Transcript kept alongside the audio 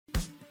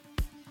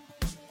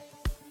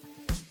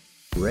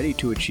Ready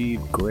to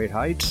achieve great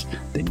heights?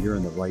 Then you're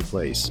in the right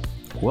place.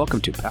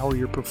 Welcome to Power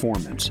Your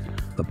Performance,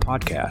 the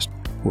podcast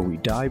where we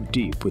dive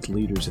deep with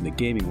leaders in the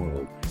gaming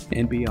world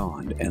and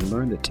beyond and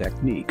learn the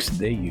techniques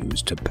they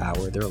use to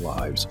power their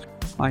lives.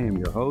 I am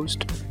your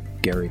host,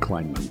 Gary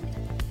Kleinman.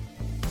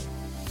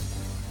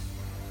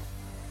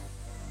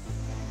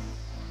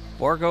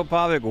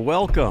 Borko,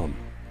 welcome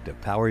to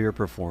Power Your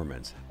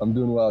Performance. I'm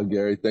doing well,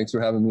 Gary. Thanks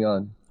for having me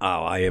on.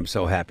 Oh, I am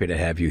so happy to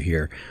have you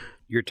here.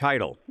 Your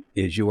title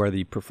is you are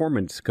the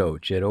performance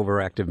coach at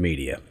Overactive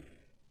Media.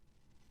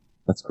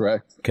 That's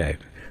correct. Okay,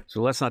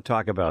 so let's not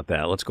talk about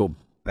that. Let's go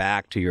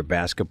back to your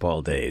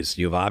basketball days.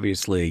 You've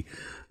obviously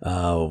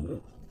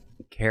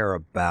care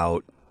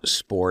about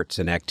sports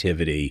and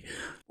activity.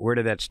 Where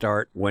did that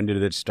start? When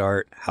did it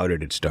start? How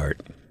did it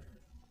start?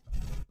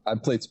 I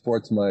played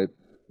sports my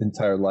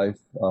entire life.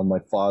 My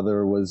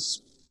father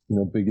was,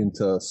 big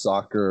into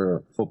soccer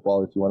or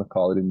football, if you want to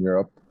call it, in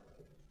Europe.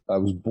 I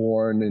was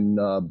born in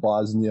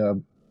Bosnia,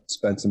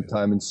 spent some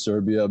time in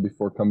Serbia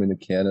before coming to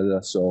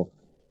Canada. So,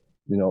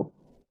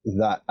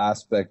 that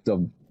aspect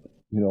of,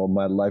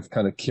 my life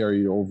kind of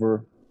carried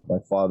over. My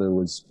father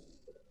was,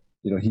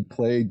 he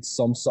played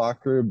some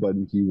soccer, but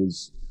he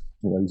was,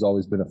 he's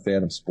always been a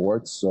fan of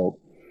sports. So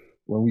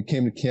when we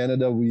came to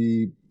Canada,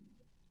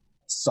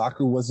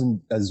 soccer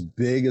wasn't as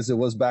big as it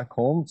was back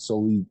home. So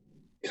we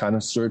kind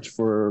of searched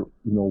for,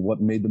 what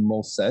made the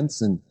most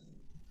sense, and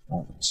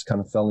just kind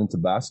of fell into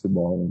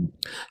basketball. And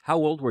how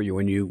old were you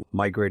when you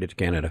migrated to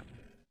Canada?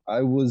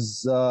 I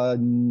was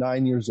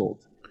 9 years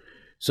old.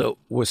 So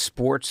was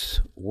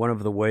sports one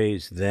of the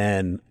ways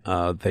then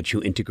that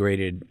you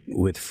integrated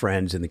with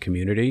friends in the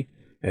community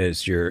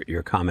as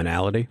your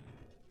commonality?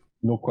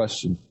 No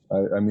question.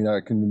 I mean, I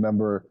can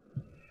remember,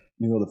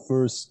 the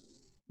first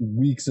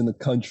weeks in the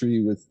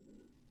country with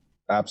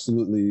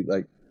absolutely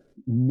like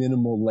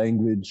minimal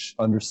language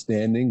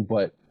understanding,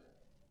 but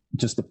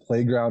just the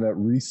playground at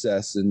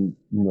recess and,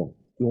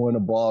 throwing a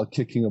ball,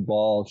 kicking a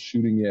ball,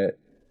 shooting it.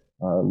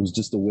 It was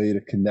just a way to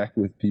connect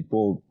with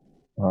people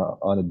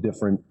on a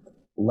different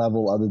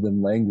level other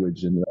than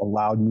language, and it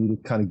allowed me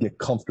to kind of get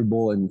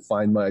comfortable and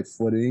find my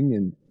footing.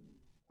 And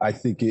I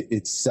think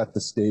it set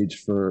the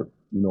stage for,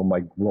 my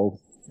growth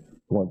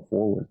going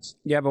forwards.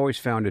 Yeah, I've always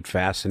found it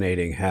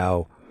fascinating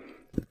how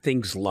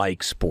things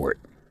like sport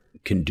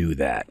can do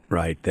that,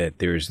 right? That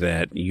there's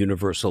that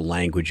universal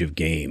language of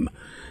game,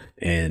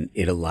 and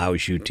it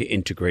allows you to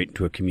integrate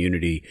into a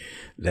community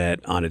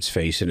that on its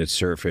face and its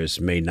surface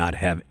may not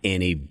have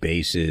any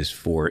basis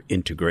for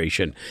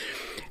integration.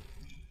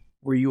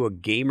 Were you a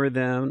gamer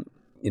then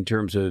in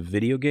terms of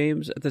video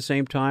games at the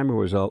same time, or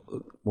was it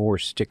more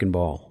stick and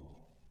ball?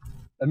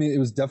 I mean, it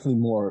was definitely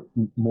more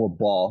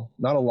ball,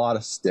 not a lot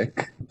of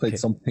stick. Played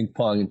some ping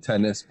pong and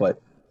tennis,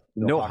 but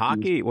no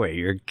hockey? Wait,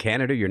 you're in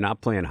Canada, you're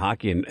not playing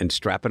hockey and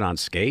strapping on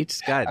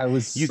skates? God,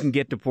 you can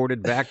get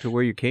deported back to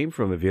where you came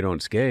from if you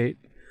don't skate.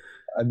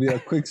 I mean, a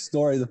quick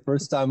story. The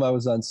first time I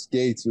was on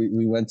skates,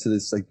 we went to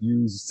this like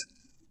used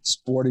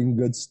sporting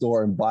goods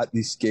store and bought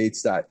these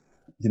skates that,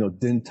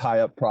 didn't tie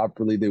up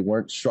properly. They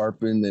weren't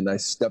sharpened, and I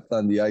stepped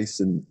on the ice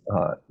and,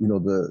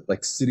 the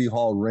like City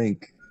Hall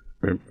rink.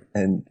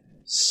 And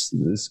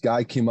this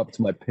guy came up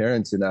to my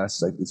parents and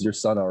asked, like, is your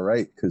son all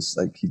right? Because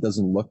like he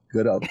doesn't look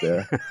good out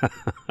there.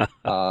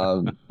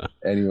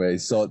 Anyway,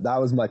 so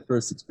that was my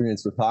first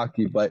experience with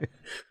hockey. But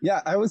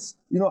yeah, I was,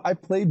 I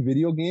played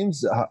video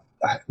games.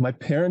 My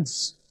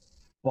parents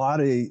bought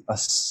a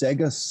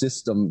Sega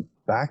system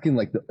back in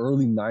like the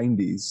early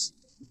 90s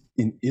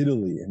in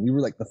Italy. And we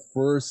were like the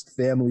first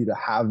family to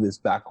have this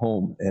back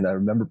home. And I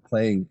remember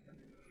playing,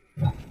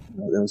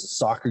 there was a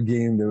soccer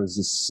game. There was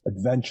this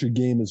adventure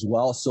game as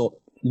well. So,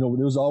 there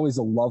was always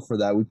a love for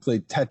that. We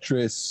played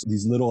Tetris,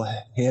 these little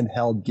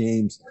handheld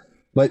games.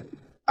 But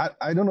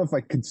I don't know if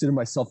I consider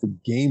myself a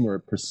gamer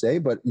per se,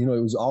 but, it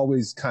was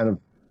always kind of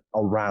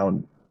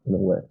around in a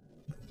way.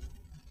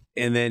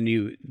 And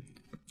then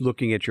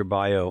looking at your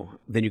bio,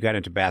 then you got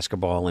into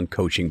basketball and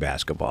coaching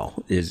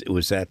basketball.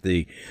 Was that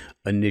the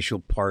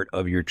initial part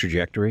of your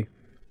trajectory?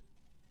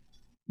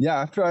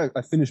 Yeah, after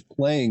I finished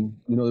playing,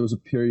 there was a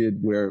period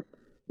where it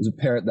was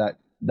apparent that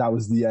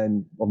was the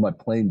end of my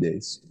playing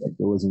days. Like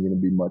there wasn't going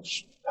to be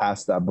much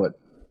past that, but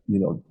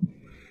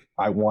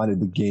I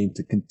wanted the game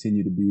to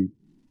continue to be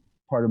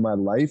part of my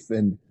life.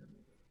 And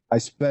I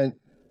spent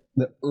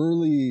the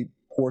early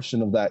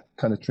portion of that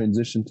kind of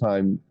transition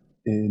time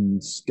in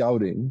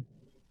scouting.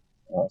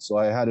 So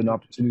I had an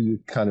opportunity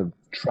to kind of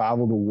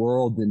travel the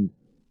world and,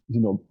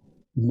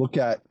 look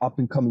at up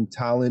and coming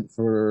talent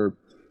for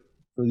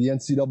the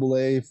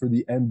NCAA, for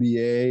the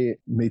NBA,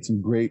 made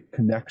some great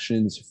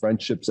connections,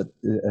 friendships at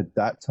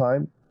that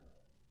time.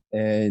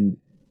 And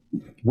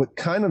what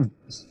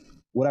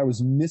I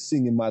was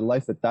missing in my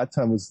life at that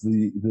time was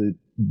the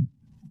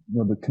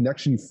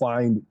connection you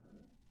find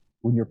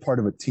when you're part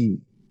of a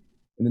team.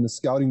 And in the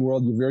scouting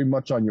world, you're very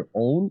much on your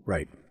own.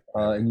 Right.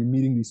 And you're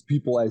meeting these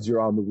people as you're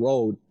on the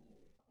road.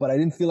 But I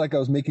didn't feel like I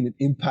was making an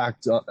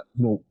impact,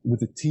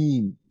 with a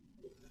team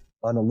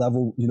on a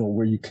level,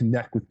 where you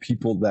connect with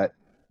people that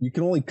you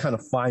can only kind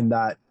of find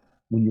that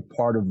when you're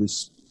part of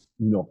this,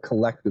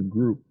 collective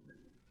group.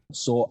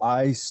 So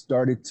I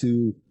started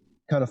to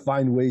kind of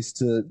find ways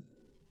to,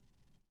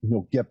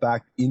 get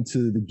back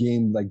into the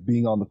game, like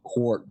being on the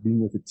court,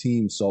 being with a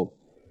team. So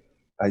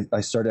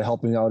I started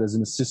helping out as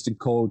an assistant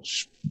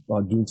coach,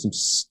 doing some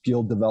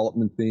skill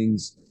development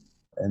things.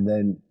 And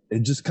then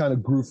it just kind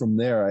of grew from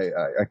there.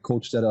 I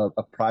coached at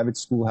a private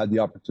school, had the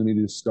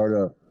opportunity to start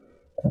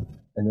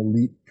an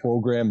elite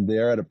program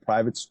there at a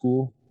private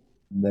school,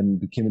 and then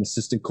became an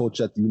assistant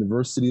coach at the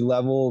university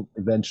level,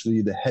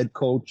 eventually the head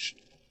coach.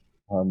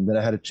 Then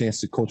I had a chance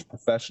to coach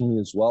professionally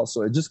as well.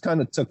 So it just kind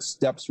of took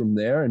steps from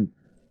there and,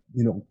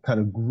 kind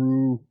of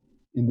grew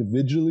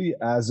individually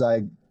as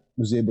I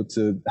was able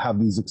to have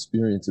these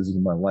experiences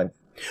in my life.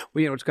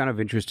 Well, it's kind of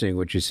interesting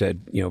what you said,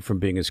 from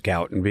being a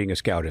scout, and being a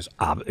scout is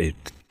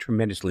it's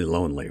tremendously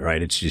lonely,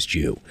 right? It's just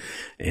you,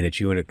 and it's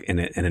you and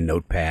a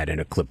notepad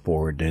and a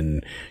clipboard,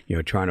 and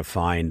trying to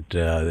find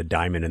the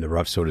diamond in the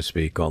rough, so to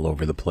speak, all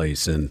over the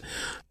place, and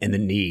the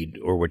need,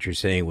 or what you're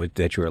saying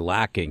that you're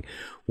lacking,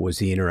 was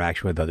the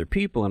interaction with other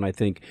people. And I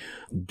think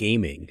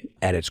gaming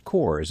at its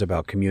core is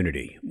about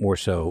community more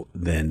so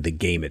than the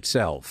game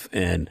itself.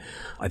 And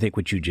I think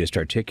what you just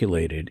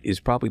articulated is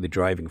probably the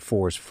driving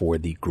force for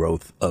the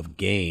growth of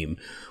game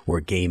or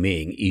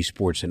gaming,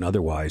 esports and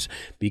otherwise,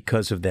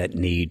 because of that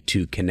need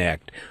to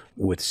connect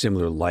with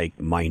similar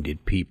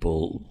like-minded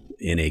people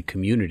in a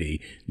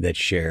community that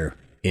share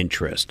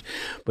interest.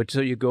 But so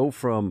you go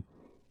from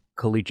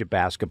collegiate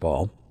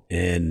basketball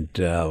and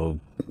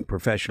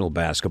professional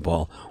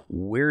basketball.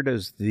 Where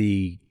does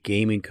the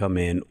gaming come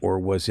in? Or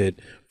was it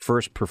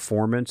first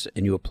performance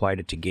and you applied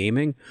it to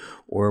gaming?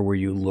 Or were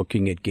you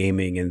looking at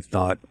gaming and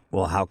thought,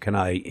 well, how can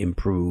I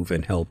improve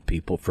and help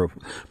people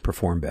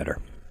perform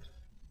better?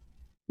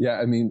 Yeah,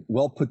 I mean,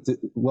 well put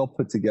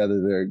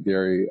together there,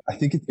 Gary. I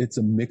think it's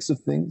a mix of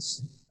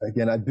things.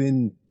 Again, I've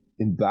been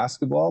in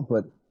basketball,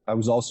 but I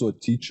was also a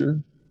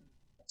teacher.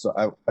 So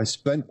I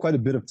spent quite a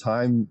bit of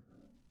time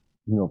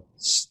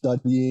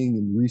studying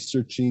and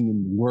researching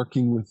and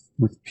working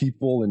with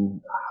people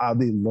and how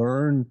they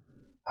learn,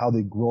 how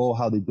they grow,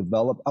 how they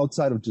develop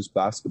outside of just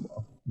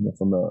basketball,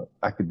 from an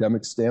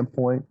academic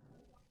standpoint.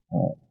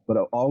 But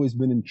I've always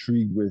been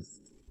intrigued with,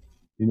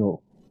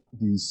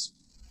 these,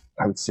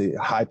 I would say,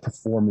 high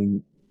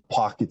performing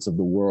pockets of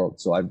the world.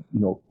 So I've,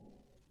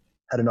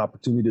 had an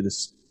opportunity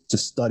to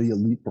study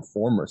elite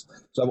performers.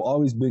 So I've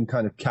always been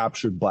kind of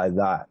captured by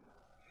that.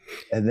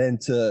 And then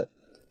to,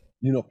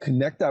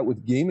 connect that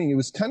with gaming, it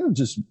was kind of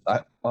just,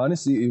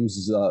 honestly, it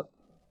was a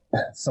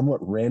somewhat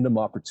random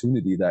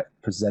opportunity that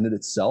presented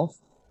itself.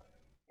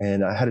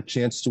 And I had a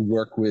chance to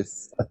work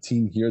with a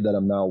team here that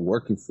I'm now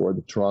working for,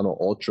 the Toronto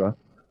Ultra.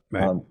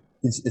 Right.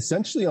 It's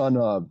essentially on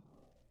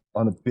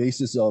a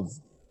basis of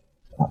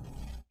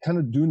kind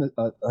of doing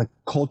a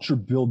culture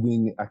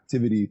building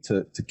activity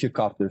to kick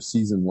off their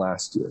season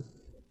last year.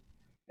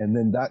 And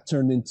then that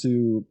turned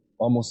into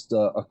almost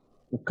a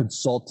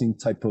consulting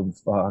type of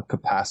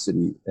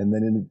capacity, and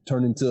then it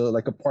turned into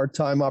like a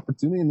part-time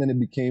opportunity, and then it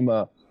became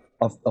a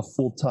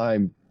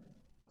full-time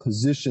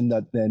position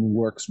that then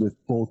works with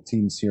both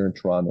teams here in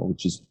Toronto,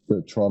 which is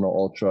the Toronto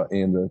Ultra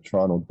and the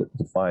Toronto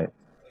Defiant.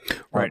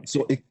 Right.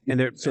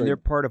 They're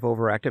part of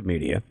Overactive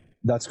Media.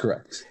 That's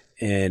correct.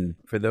 And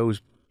for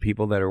those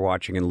people that are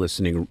watching and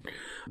listening,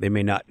 they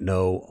may not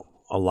know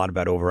a lot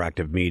about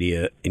Overactive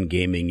Media in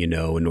gaming, in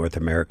North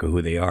America,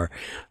 who they are.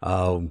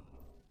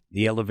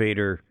 The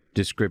elevator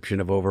description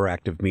of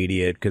Overactive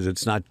Media, because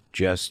it's not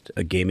just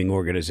a gaming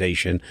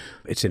organization,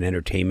 it's an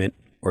entertainment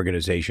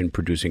organization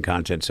producing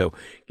content. So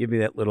give me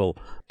that little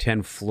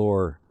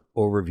 10-floor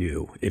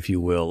overview, if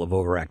you will, of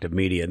Overactive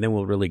Media, and then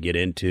we'll really get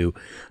into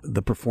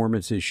the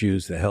performance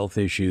issues, the health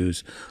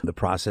issues, the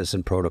process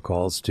and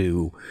protocols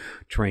to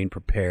train,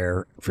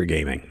 prepare for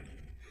gaming.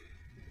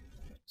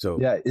 So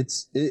yeah,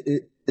 it's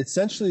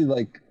essentially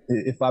like,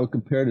 if I would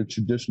compare it to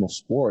traditional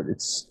sport,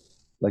 it's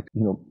like,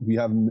 we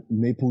have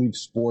Maple Leaf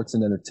Sports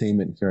and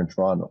Entertainment here in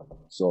Toronto.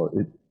 So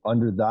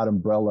under that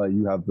umbrella,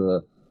 you have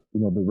the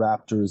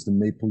Raptors, the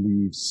Maple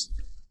Leafs,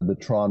 the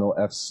Toronto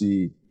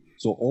FC.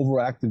 So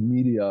Overactive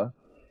Media,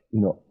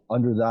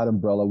 under that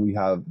umbrella, we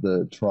have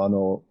the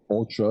Toronto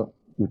Ultra,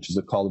 which is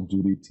a Call of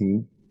Duty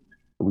team.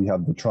 We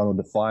have the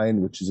Toronto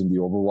Defiant, which is in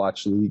the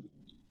Overwatch League.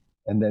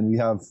 And then we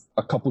have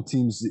a couple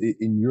teams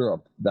in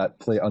Europe that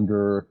play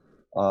under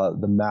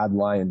the Mad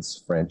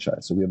Lions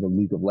franchise. So we have a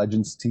League of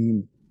Legends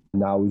team.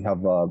 Now we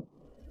have a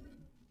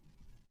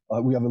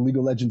League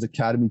of Legends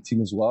Academy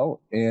team as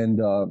well, and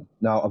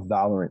now a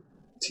Valorant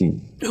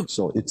team.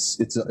 So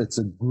it's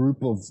a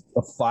group of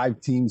 5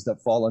 teams that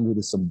fall under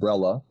this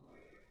umbrella.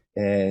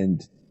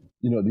 And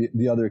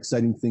the other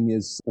exciting thing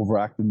is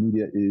Overactive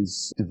Media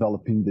is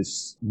developing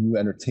this new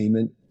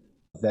entertainment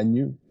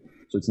venue.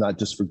 So it's not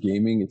just for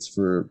gaming; it's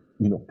for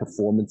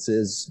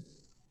performances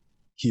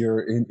here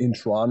in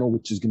Toronto,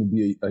 which is going to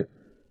be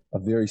a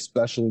very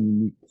special and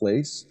unique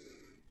place.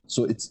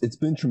 So it's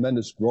been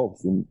tremendous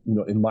growth. And,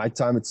 in my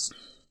time, it's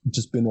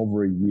just been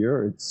over a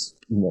year. It's,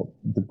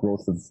 the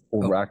growth of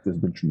Overactive has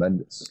been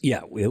tremendous.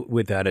 Yeah,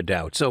 without a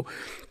doubt. So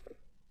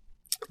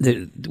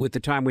With the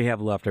time we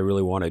have left, I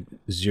really want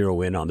to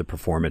zero in on the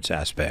performance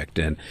aspect.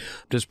 And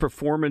does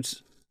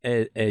performance,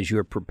 as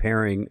you're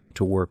preparing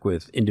to work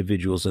with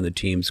individuals and the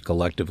teams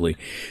collectively,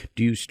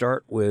 do you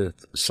start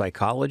with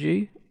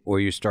psychology or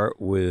you start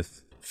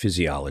with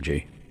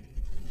physiology?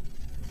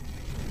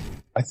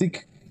 I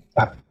think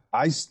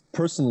I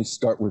personally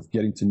start with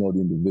getting to know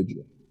the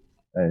individual.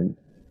 And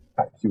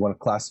if you want to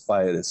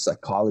classify it as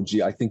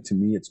psychology, I think to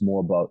me it's more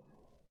about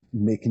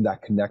making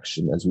that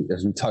connection, as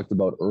we talked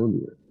about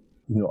earlier.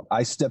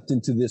 I stepped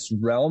into this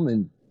realm,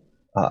 and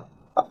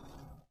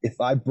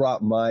if I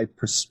brought my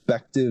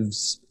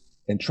perspectives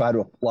and try to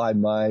apply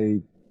my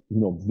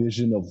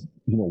vision of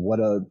what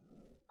a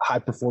high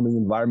performing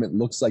environment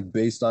looks like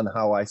based on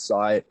how I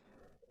saw it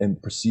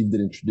and perceived it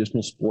in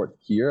traditional sport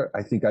here,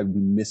 I think I'd be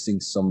missing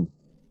some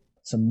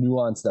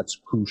nuance that's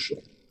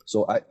crucial.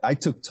 So I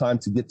took time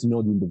to get to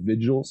know the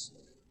individuals,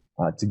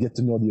 to get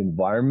to know the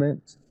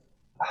environment,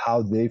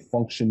 how they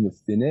function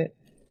within it,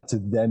 to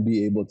then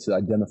be able to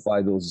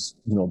identify those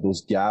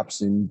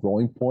gaps and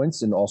growing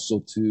points, and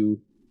also to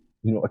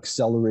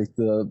accelerate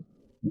the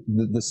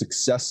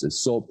successes.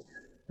 So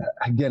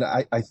again,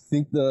 I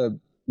think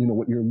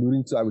what you're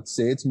alluding to, I would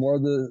say it's more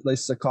the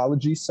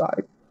psychology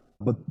side,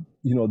 but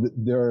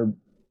there are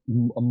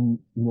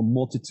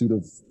multitude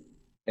of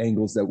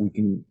angles that we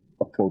can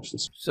approach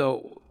this.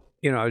 So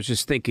I was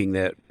just thinking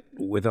that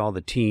with all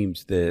the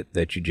teams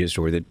that you just,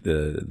 or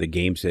the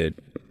games that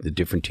the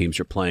different teams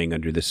are playing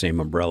under the same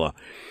umbrella,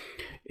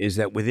 is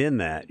that within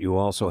that you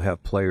also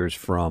have players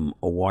from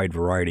a wide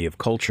variety of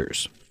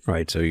cultures,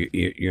 right? So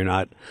you're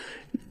not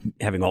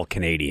having all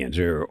Canadians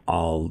or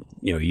all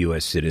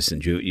U.S.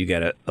 citizens. You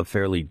got a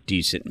fairly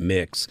decent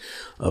mix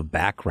of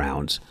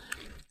backgrounds.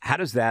 How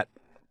does that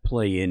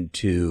play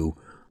into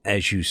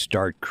as you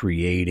start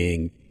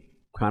creating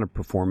kind of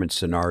performance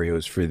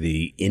scenarios for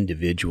the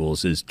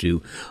individuals, is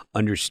to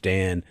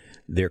understand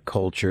their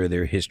culture,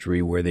 their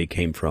history, where they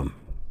came from?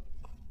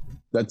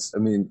 It's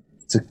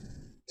a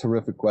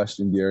terrific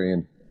question, Gary.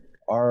 And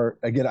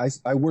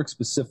I work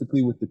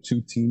specifically with the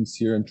two teams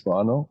here in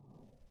Toronto.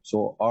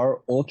 So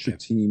our ultra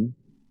team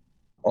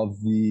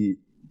of the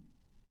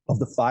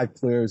 5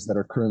 players that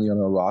are currently on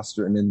our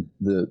roster, and then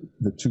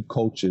the 2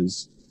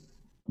 coaches,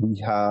 we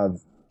have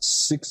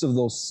 6 of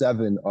those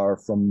 7 are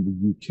from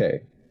the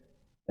UK.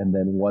 And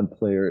then 1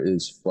 player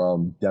is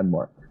from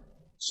Denmark.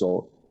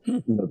 So,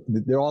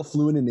 they're all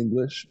fluent in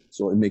English,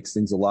 so it makes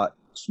things a lot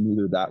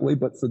smoother that way.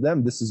 But for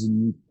them, this is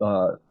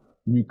a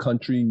new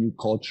country, new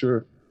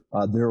culture.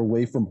 They're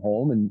away from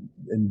home,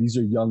 and these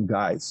are young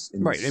guys.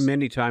 Right, and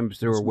many times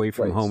they're away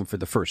from home for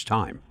the first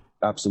time.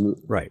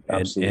 Absolutely. Right.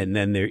 Absolutely. And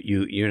then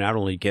you not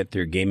only get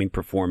their gaming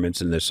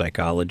performance and their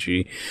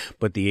psychology,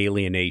 but the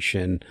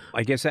alienation.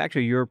 I guess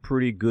actually you're a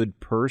pretty good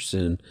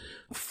person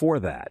for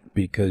that,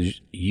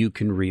 because you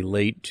can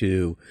relate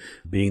to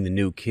being the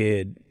new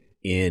kid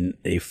in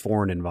a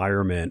foreign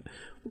environment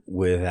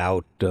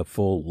without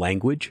full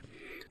language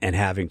and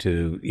having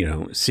to,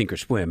 sink or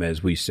swim,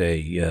 as we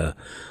say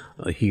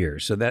here.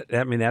 So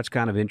that's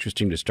kind of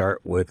interesting to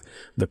start with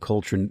the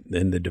culture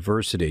and the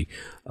diversity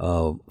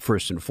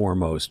first and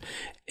foremost,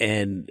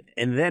 and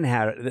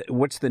then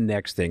what's the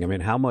next thing?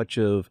 How much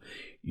of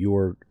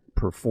your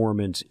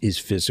performance is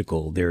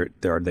physical?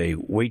 Are they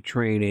weight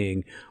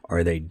training?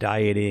 Are they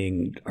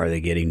dieting? Are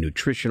they getting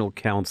nutritional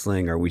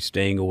counseling? Are we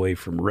staying away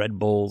from Red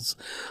Bulls?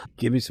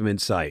 Give me some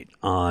insight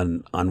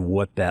on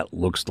what that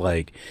looks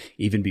like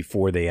even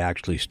before they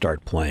actually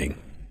start playing.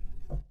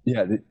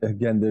 Yeah,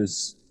 again,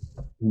 there's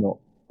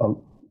a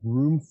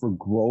room for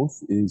growth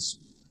is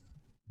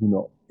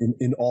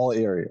in all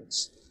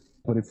areas.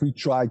 But if we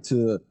try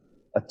to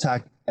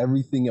attack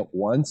everything at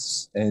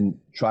once and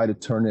try to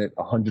turn it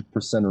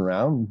 100%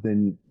 around,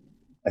 then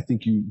I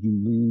think you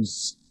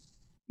lose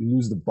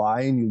the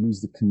buy-in, you lose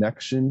the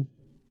connection.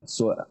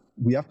 So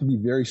we have to be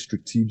very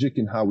strategic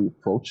in how we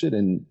approach it,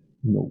 and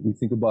we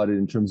think about it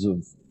in terms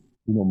of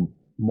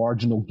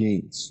marginal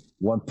gains,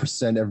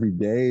 1% every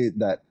day.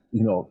 That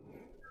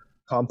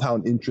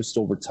compound interest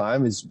over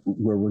time is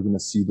where we're going to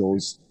see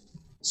those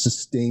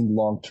sustained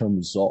long-term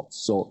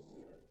results. So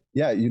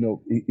yeah,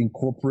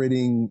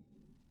 incorporating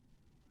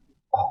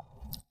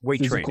weight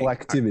physical training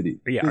activity.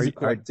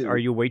 Are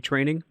you weight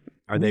training?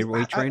 Are they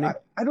weight training?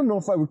 I don't know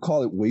if I would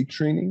call it weight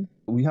training.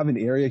 We have an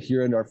area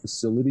here in our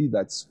facility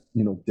that's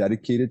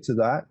dedicated to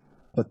that,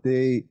 but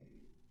they,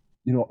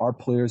 our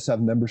players have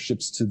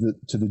memberships to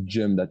the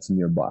gym that's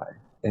nearby.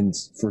 And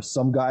for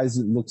some guys,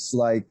 it looks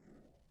like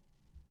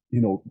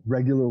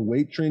regular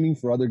weight training.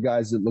 For other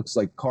guys, it looks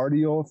like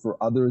cardio. For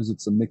others,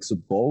 it's a mix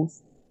of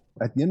both.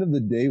 At the end of the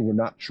day, we're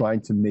not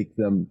trying to make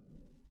them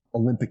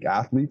Olympic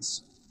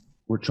athletes.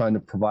 We're trying to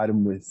provide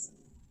them with,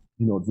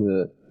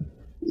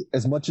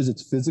 as much as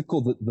it's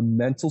physical, the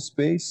mental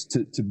space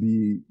to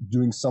be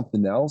doing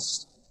something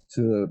else,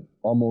 to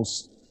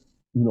almost,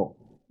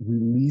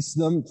 release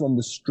them from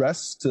the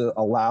stress, to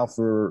allow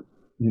for,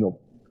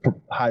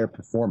 higher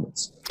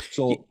performance.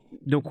 So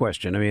no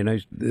question. I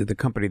mean, the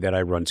company that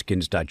I run,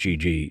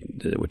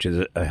 skins.gg, which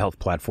is a health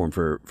platform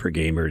for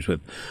gamers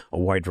with a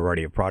wide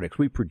variety of products,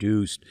 we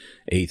produced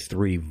a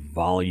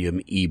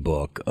 3-volume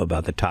ebook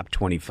about the top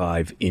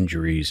 25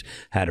 injuries,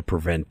 how to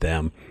prevent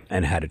them,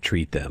 and how to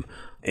treat them.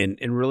 And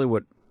really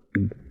what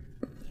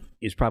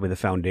is probably the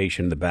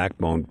foundation, the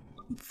backbone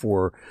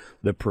for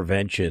the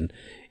prevention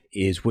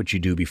is what you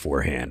do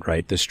beforehand,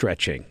 right? The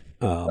stretching.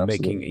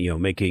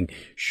 Making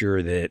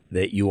sure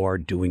that you are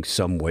doing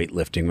some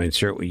weightlifting. I mean,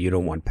 certainly you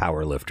don't want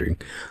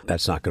powerlifting.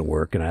 That's not going to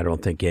work. And I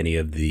don't think any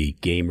of the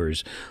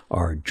gamers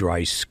are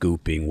dry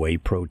scooping whey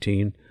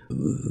protein.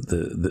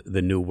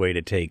 The new way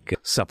to take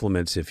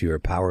supplements if you're a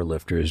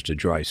powerlifter is to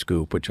dry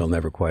scoop, which I'll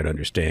never quite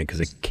understand because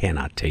it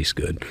cannot taste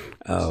good.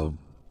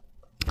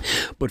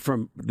 But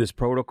from this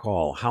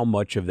protocol, how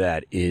much of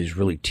that is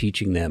really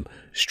teaching them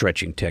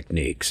stretching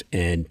techniques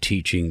and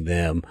teaching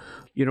them,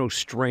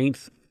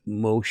 strength,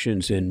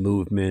 motions and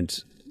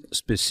movements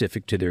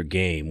specific to their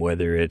game,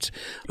 whether it's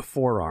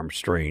forearm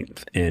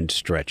strength and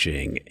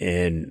stretching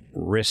and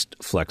wrist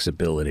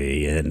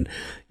flexibility, and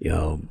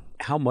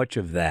how much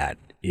of that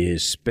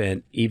is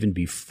spent even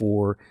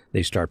before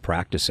they start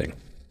practicing?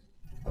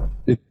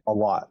 A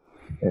lot.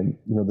 And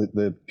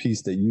the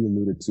piece that you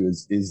alluded to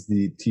is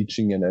the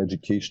teaching and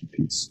education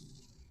piece,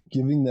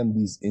 giving them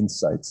these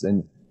insights.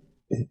 And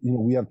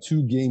we have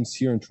 2 games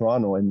here in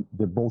Toronto, and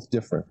they're both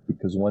different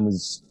because one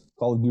is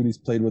Call of Duty's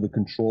played with a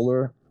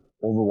controller,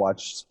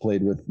 Overwatch's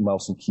played with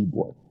mouse and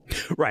keyboard.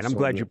 Right. I'm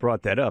glad you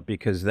brought that up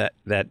because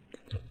that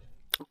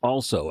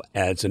also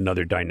adds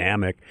another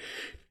dynamic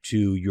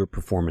to your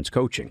performance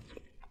coaching.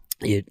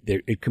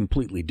 It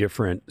completely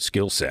different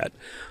skill set,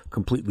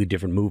 completely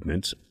different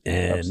movements,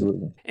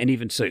 and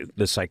even so,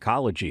 the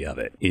psychology of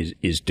it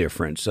is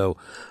different. So,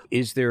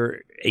 is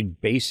there a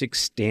basic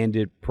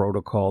standard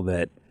protocol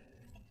that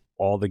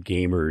all the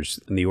gamers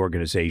in the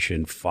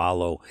organization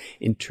follow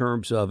in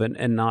terms of,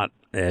 and not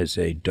as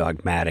a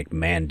dogmatic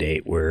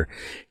mandate where,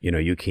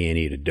 you can't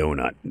eat a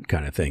donut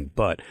kind of thing,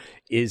 but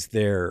is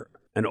there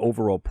an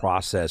overall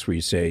process where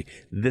you say,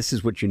 this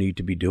is what you need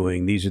to be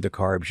doing, these are the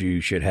carbs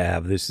you should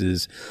have, this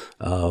is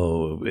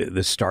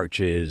the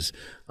starches,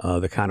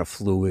 the kind of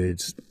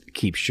fluids,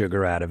 keep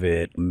sugar out of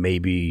it,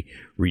 maybe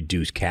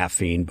reduce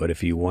caffeine, but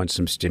if you want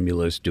some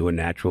stimulus, do a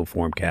natural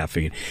form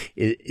caffeine.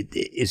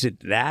 Is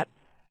it that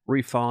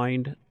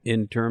refined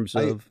in terms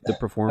of the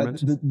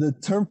performance? The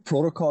term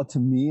protocol to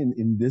me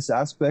in this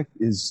aspect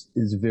is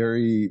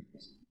very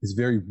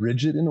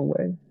rigid in a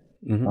way.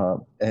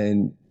 Mm-hmm.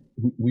 And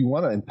we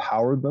want to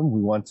empower them.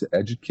 We want to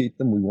educate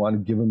them. We want to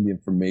give them the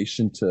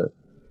information to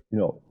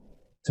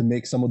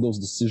make some of those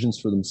decisions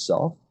for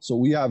themselves. So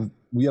we have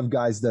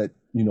guys that,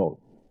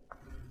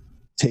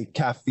 take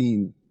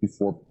caffeine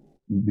before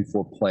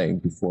playing,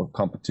 before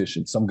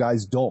competition. Some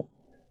guys don't.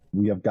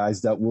 We have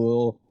guys that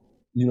will,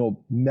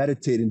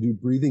 meditate and do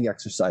breathing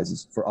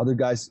exercises. For other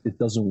guys, it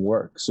doesn't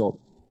work. So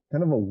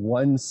kind of a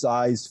one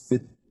size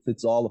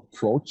fits all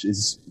approach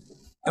is.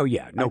 Oh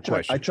yeah, no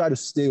question. I try to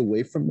stay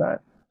away from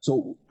that.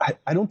 So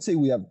I don't say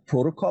we have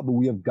protocol, but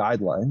we have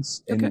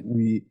guidelines, and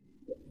we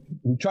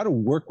try to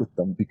work with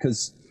them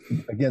because,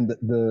 again,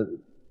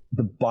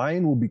 the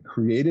buy-in will be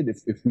created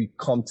if we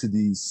come to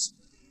these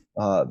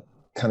kind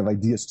of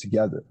ideas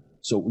together.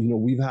 So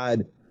we've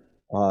had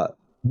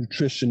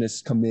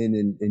nutritionists come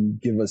in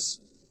and give us,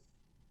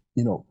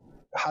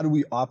 how do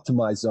we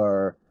optimize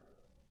our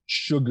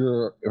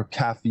sugar or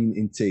caffeine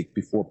intake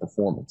before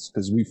performance?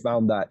 Because we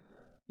found that,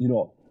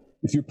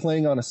 if you're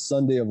playing on a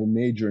Sunday of a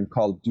major in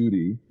Call of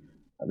Duty,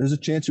 there's a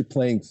chance you're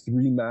playing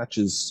 3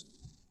 matches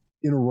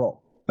in a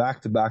row,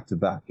 back to back to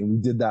back. And we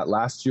did that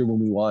last year when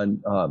we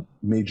won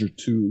Major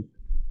 2.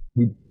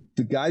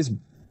 The guys,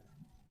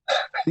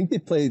 I think they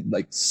played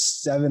like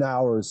 7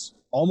 hours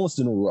almost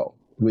in a row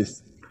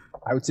with,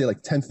 I would say,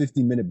 like 10,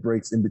 15-minute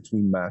breaks in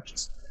between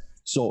matches.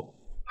 So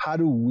how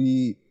do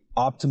we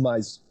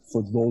optimize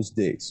for those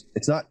days?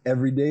 It's not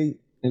every day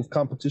in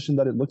competition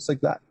that it looks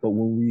like that, but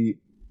when we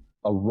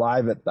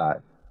arrive at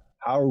that,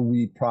 how are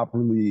we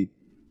properly,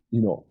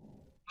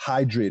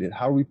 hydrated?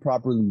 How are we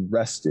properly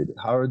rested?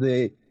 How are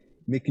they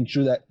making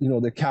sure that,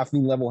 their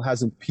caffeine level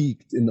hasn't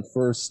peaked in the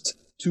first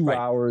 2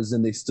 hours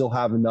and they still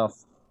have enough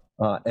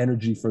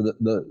energy for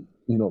the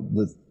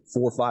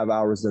 4 or 5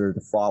 hours that are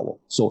to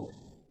follow? So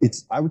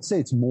I would say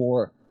it's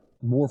more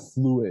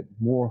fluid,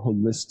 more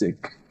holistic.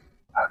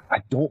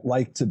 I don't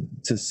like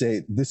to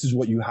say this is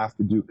what you have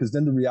to do, because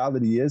then the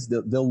reality is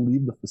they'll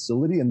leave the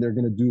facility and they're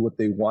going to do what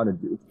they want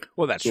to do.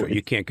 Well, that's true.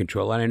 You can't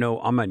control it. I know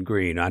Ahmad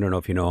Green. I don't know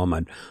if you know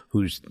Ahmad,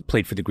 who's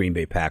played for the Green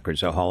Bay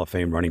Packers, a Hall of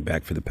Fame running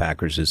back for the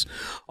Packers, is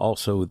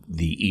also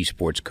the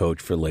esports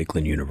coach for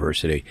Lakeland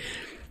University.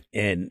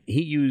 And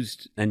he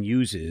used and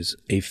uses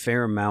a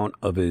fair amount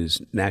of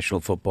his National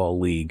Football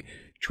League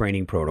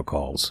training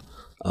protocols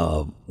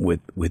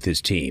with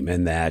his team,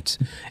 and that's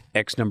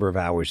X number of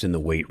hours in the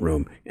weight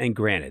room. And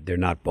granted, they're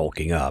not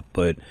bulking up,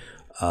 but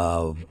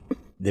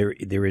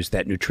there is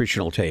that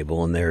nutritional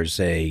table, and there's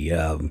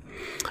a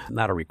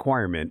not a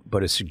requirement,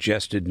 but a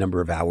suggested number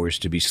of hours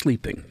to be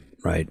sleeping.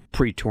 right?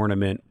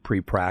 Pre-tournament,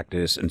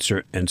 pre-practice, and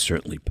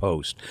certainly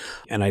post.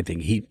 And I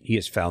think he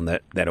has found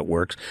that it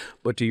works.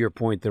 But to your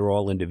point, they're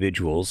all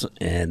individuals,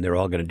 and they're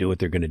all going to do what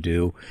they're going to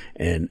do,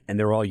 and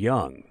they're all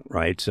young,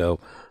 right? So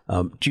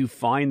do you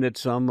find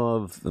that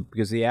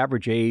because the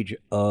average age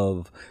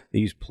of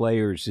these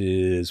players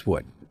is,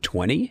 what,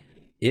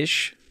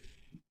 20-ish?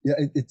 Yeah,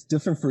 it's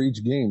different for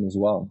each game as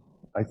well.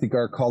 I think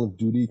our Call of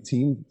Duty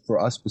team, for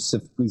us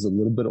specifically, is a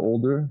little bit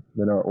older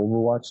than our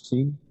Overwatch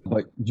team.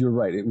 But you're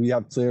right. We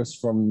have players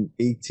from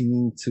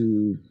 18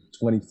 to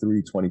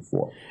 23,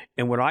 24.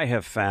 And what I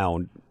have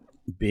found,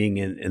 being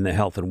in the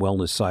health and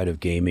wellness side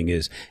of gaming,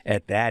 is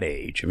at that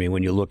age, I mean,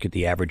 when you look at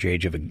the average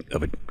age of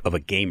a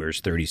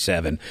gamer's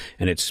 37,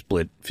 and it's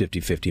split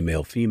 50-50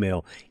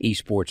 male-female,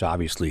 esports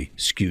obviously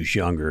skews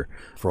younger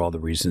for all the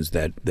reasons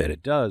that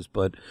it does.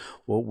 But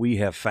what we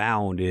have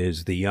found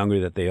is the younger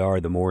that they are,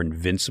 the more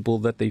invincible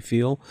that they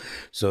feel,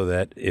 so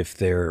that if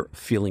they're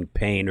feeling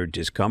pain or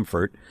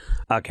discomfort,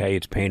 okay,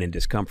 it's pain and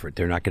discomfort.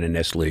 They're not going to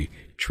necessarily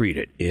treat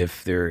it.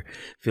 If they're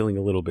feeling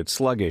a little bit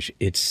sluggish,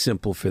 it's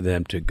simple for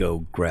them to go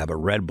grab a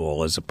Red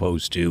Bull as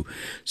opposed to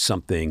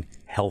something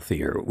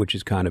healthier, which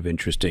is kind of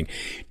interesting.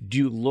 Do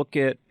you look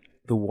at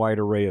the wide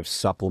array of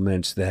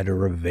supplements that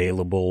are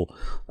available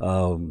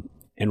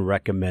and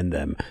recommend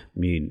them? I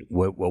mean,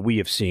 what we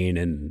have seen,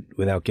 and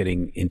without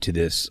getting into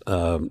this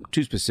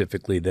too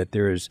specifically, that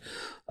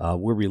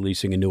we're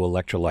releasing a new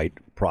electrolyte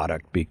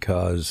product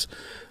because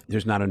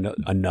there's not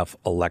enough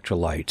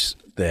electrolytes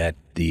that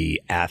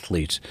the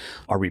athletes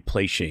are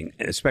replacing,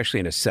 especially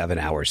in a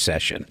 7-hour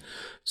session.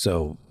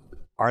 So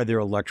are there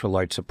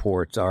electrolyte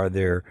supports? Are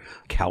there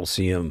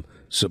calcium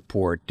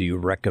support? Do you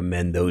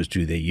recommend those?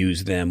 Do they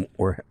use them?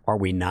 Or are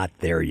we not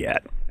there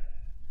yet?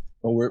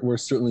 Well, we're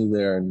certainly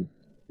there. And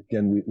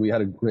again, we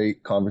had a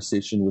great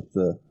conversation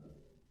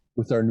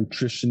with our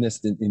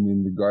nutritionist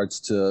in regards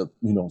to,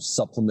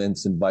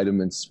 supplements and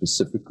vitamins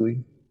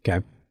specifically.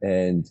 Okay.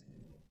 And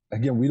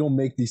again, we don't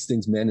make these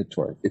things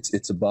mandatory.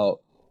 It's about,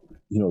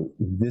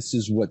 this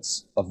is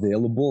what's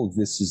available.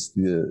 This is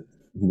the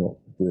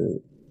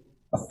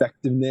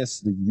effectiveness,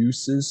 the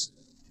uses,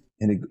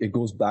 and it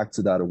goes back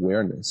to that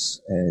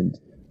awareness. And,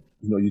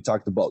 you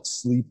talked about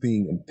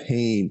sleeping and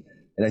pain.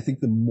 And I think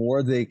the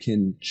more they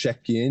can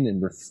check in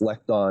and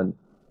reflect on,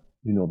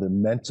 their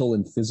mental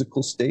and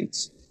physical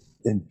states,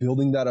 and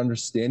building that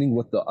understanding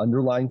what the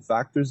underlying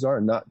factors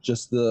are, not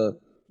just the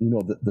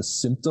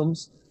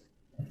symptoms,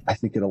 I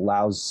think it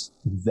allows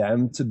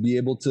them to be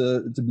able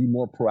to be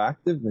more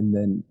proactive and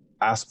then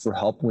ask for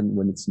help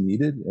when it's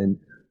needed. And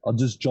I'll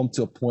just jump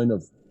to a point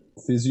of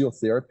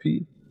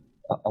physiotherapy.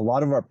 A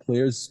lot of our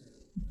players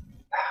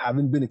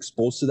haven't been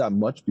exposed to that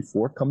much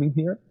before coming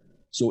here.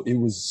 So it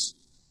was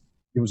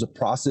a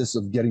process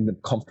of getting them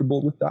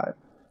comfortable with that,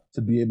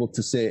 to be able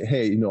to say,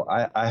 hey,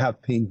 I have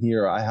pain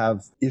here. I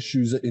have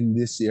issues in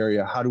this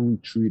area. How do we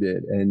treat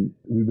it? And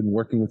we've been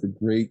working with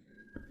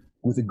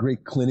a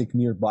great clinic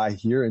nearby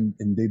here, and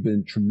they've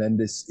been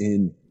tremendous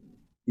in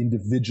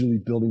individually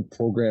building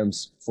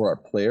programs for our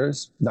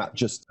players, not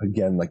just,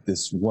 again, like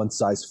this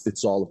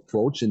one-size-fits-all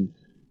approach. And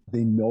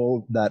they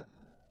know that,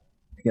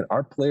 again,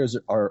 our players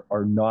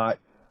are not,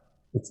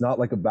 it's not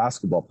like a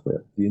basketball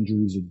player. The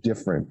injuries are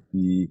different.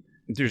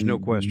 There's no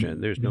question.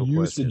 There's no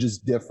question. Usage is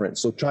different.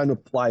 So trying to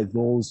apply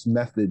those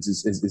methods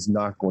is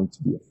not going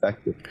to be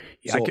effective.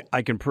 Yeah, so,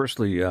 I can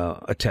personally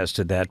attest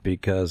to that,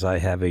 because I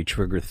have a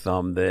trigger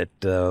thumb that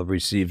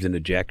received an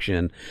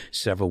ejection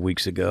several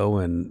weeks ago,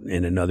 and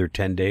in another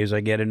 10 days I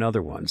get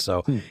another one.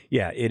 So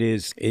yeah, it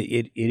is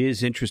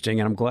interesting,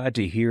 and I'm glad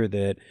to hear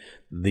that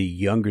the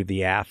younger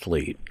the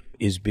athlete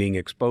is being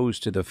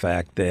exposed to the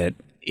fact that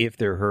if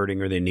they're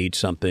hurting or they need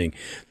something,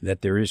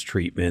 that there is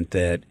treatment,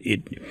 that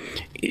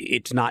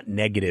it's not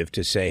negative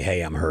to say,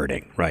 hey, I'm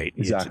hurting, right?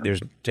 Exactly.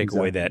 Take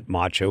away that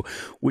macho,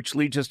 which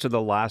leads us to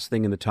the last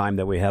thing in the time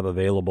that we have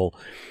available,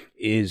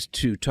 is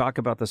to talk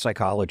about the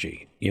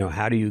psychology.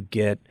 How do you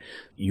get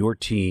your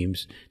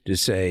teams to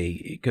say,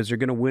 because they're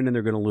going to win and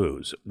they're going to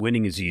lose.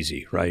 Winning is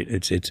easy, right?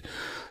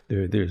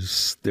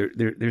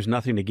 There's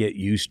nothing to get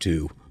used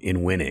to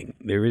in winning.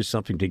 There is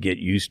something to get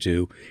used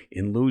to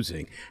in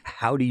losing.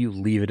 How do you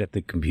leave it at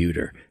the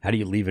computer? How do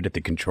you leave it at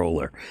the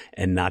controller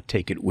and not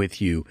take it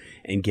with you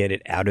and get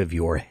it out of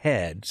your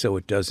head so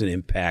it doesn't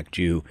impact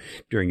you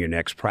during your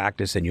next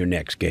practice and your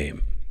next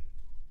game?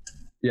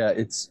 Yeah,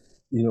 it's,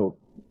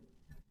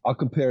 I'll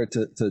compare it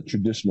to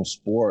traditional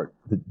sport.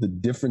 The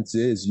difference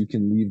is you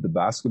can leave the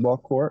basketball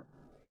court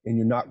and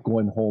you're not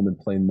going home and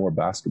playing more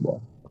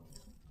basketball.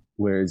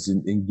 Whereas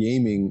in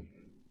gaming,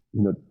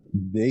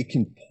 they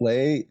can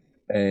play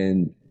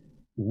and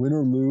win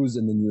or lose,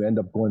 and then you end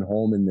up going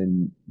home and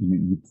then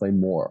you play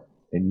more.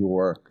 And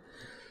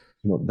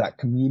that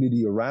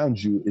community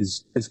around you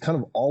is kind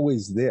of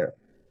always there.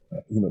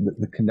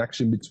 The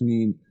connection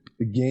between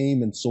the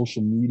game and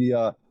social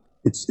media,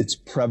 it's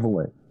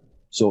prevalent.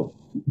 So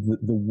the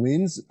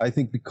wins, I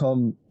think,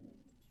 become,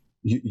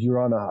 you're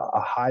on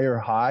a higher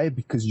high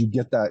because you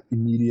get that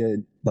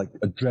immediate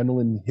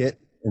adrenaline hit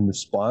and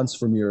response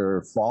from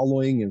your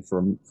following and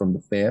from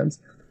the fans.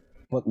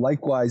 But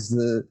likewise,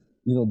 the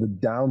the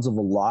downs of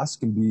a loss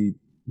can be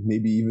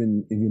maybe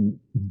even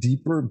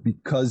deeper,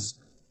 because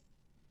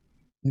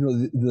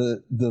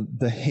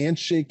the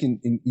handshake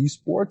in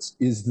esports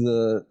is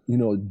the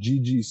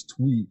GG's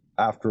tweet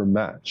after a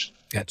match.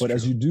 That's but true.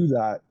 As you do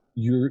that,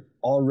 you're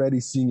already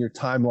seeing your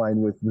timeline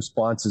with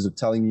responses of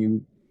telling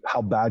you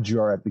how bad you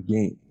are at the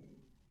game.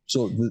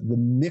 So the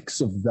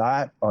mix of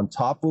that on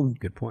top of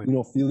good point,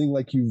 feeling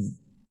like you've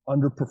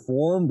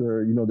underperformed,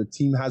 or the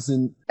team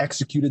hasn't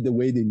executed the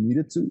way they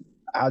needed to,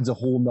 adds a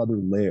whole nother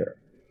layer.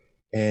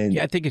 And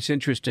I think it's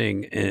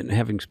interesting, and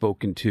having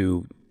spoken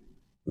to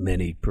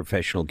many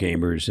professional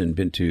gamers and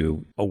been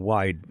to a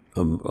wide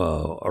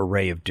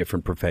array of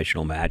different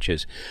professional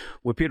matches,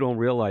 what people don't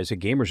realize is that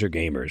gamers are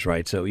gamers,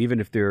 right? So even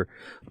if they're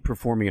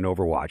performing in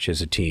Overwatch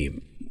as a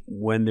team,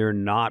 when they're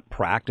not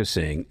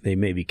practicing, they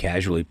may be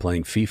casually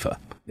playing FIFA.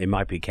 They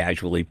might be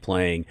casually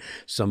playing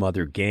some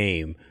other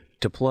game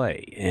to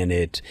play, and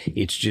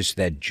it's just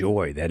that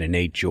joy, that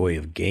innate joy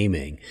of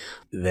gaming,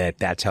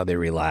 that's how they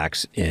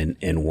relax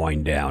and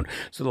wind down.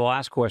 So the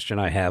last question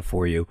I have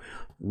for you: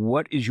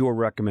 what is your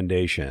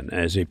recommendation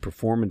as a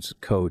performance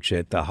coach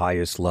at the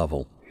highest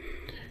level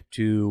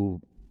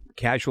to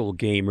casual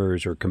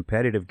gamers or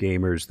competitive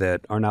gamers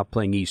that are not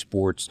playing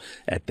esports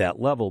at that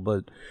level,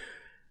 but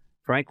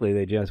frankly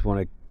they just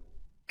want to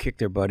kick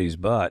their buddy's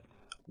butt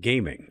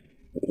gaming?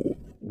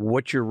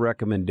 What's your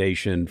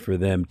recommendation for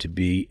them to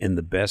be in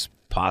the best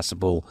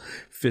possible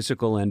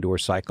physical and or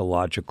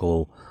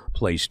psychological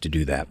place to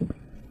do that?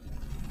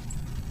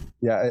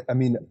 Yeah, I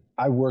mean,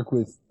 I work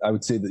with, I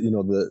would say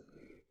that,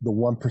 the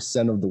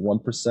 1% of the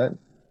 1%.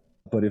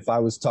 But if I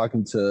was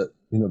talking to,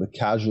 the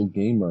casual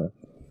gamer,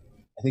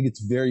 I think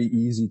it's very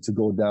easy to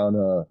go down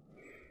a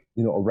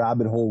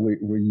rabbit hole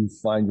where you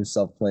find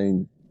yourself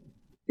playing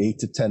 8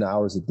 to 10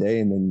 hours a day,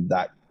 and then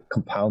that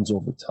compounds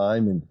over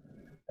time. And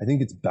I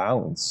think it's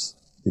balance.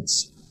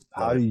 It's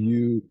how do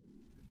you,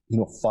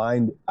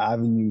 find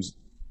avenues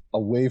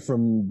away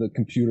from the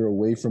computer,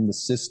 away from the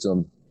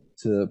system,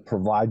 to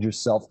provide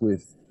yourself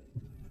with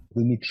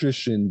the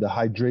nutrition, the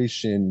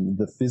hydration,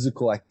 the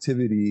physical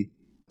activity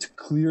to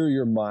clear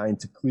your mind,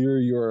 to clear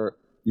your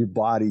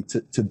body,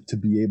 to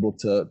be able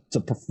to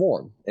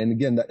perform. And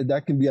again,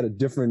 that can be at a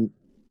different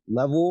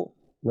level,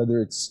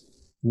 whether it's,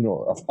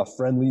 a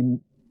friendly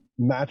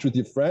match with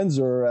your friends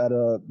or at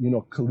a,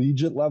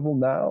 collegiate level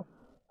now.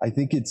 I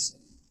think it's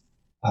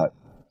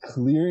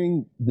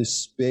clearing the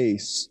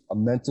space, a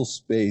mental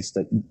space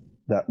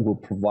that will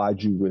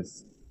provide you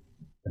with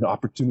an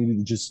opportunity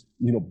to just,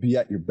 be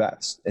at your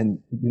best. And,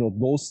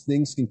 those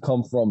things can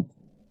come from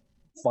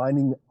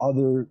finding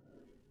other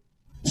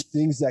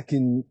things that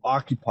can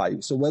occupy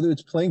you. So whether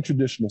it's playing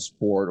traditional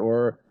sport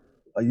or,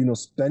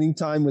 spending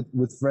time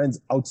with friends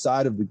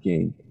outside of the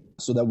game,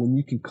 so that when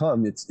you can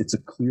come, it's a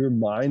clear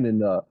mind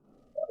and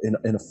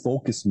a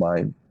focused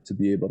mind to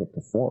be able to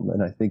perform.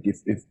 And I think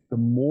if the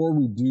more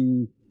we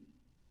do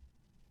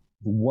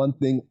one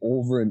thing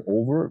over and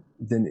over,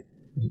 then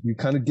you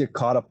kind of get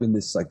caught up in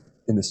this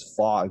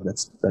fog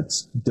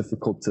that's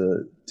difficult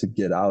to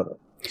get out of.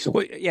 So,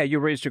 well, yeah, you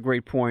raised a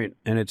great point,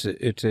 and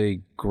it's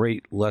a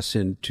great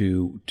lesson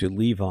to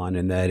leave on,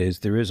 and that is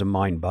there is a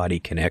mind-body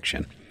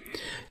connection.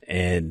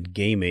 And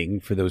gaming,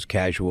 for those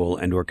casual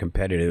and or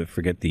competitive,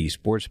 forget the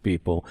sports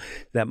people,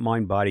 that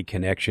mind-body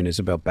connection is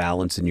about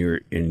balance in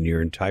your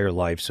entire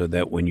life, so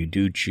that when you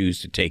do choose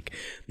to take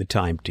the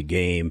time to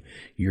game,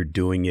 you're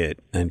doing it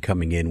and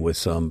coming in with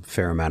some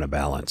fair amount of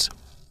balance.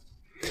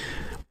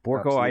 Borko,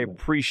 Absolutely. I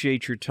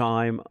appreciate your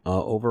time.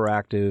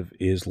 Overactive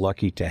is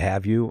lucky to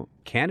have you.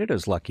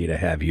 Canada's lucky to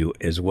have you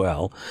as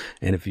well.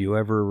 And if you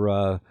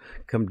ever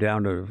come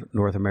down to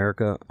North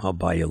America, I'll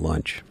buy you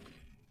lunch.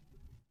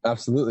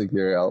 Absolutely,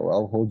 Gary.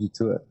 I'll hold you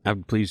to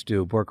it. Please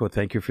do. Borko,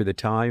 thank you for the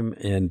time,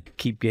 and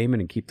keep gaming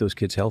and keep those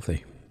kids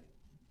healthy.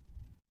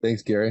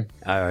 Thanks, Gary.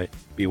 All right.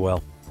 Be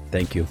well.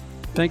 Thank you.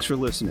 Thanks for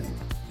listening.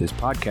 This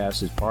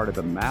podcast is part of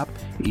the MAP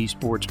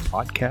Esports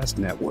Podcast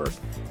Network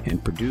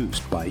and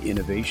produced by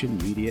Innovation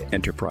Media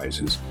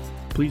Enterprises.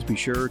 Please be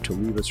sure to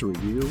leave us a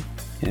review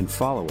and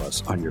follow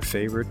us on your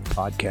favorite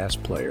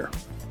podcast player.